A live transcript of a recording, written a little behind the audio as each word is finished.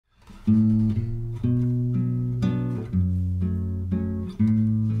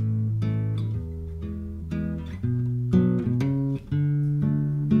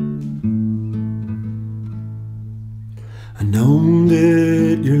I know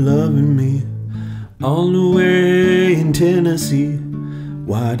that you're loving me all the way in Tennessee.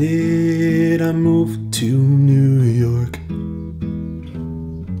 Why did I move to New York?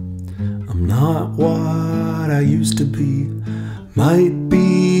 I'm not what I used to be. Might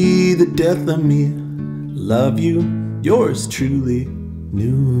be the death of me. Love you, yours truly,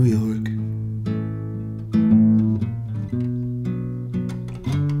 New York.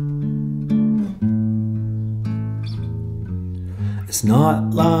 It's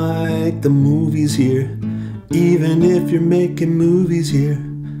not like the movies here, even if you're making movies here.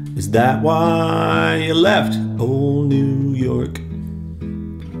 Is that why you left old New York?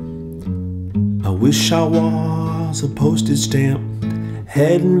 I wish I was a postage stamp,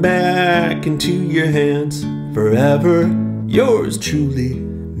 heading back into your hands. Forever, yours truly,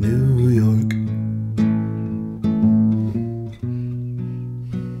 New York.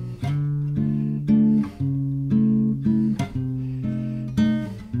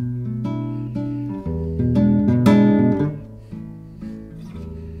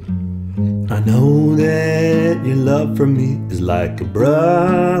 I know that your love for me is like a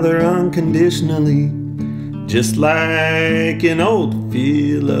brother unconditionally, just like an old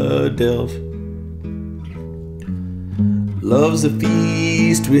Philadelphia. Love's a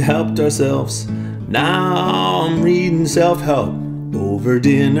feast, we helped ourselves. Now I'm reading self-help over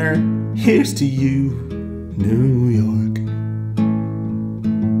dinner. Here's to you, New York.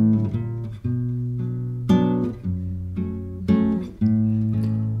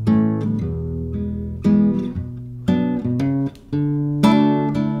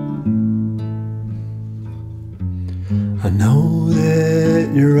 I know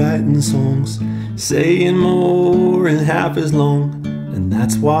that you're writing songs, saying more in half as long, and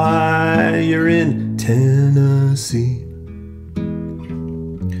that's why you're in Tennessee.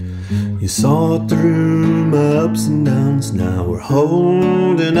 You saw through my ups and downs, now we're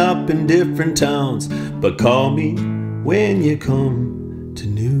holding up in different towns, but call me when you come to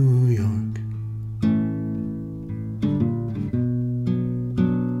New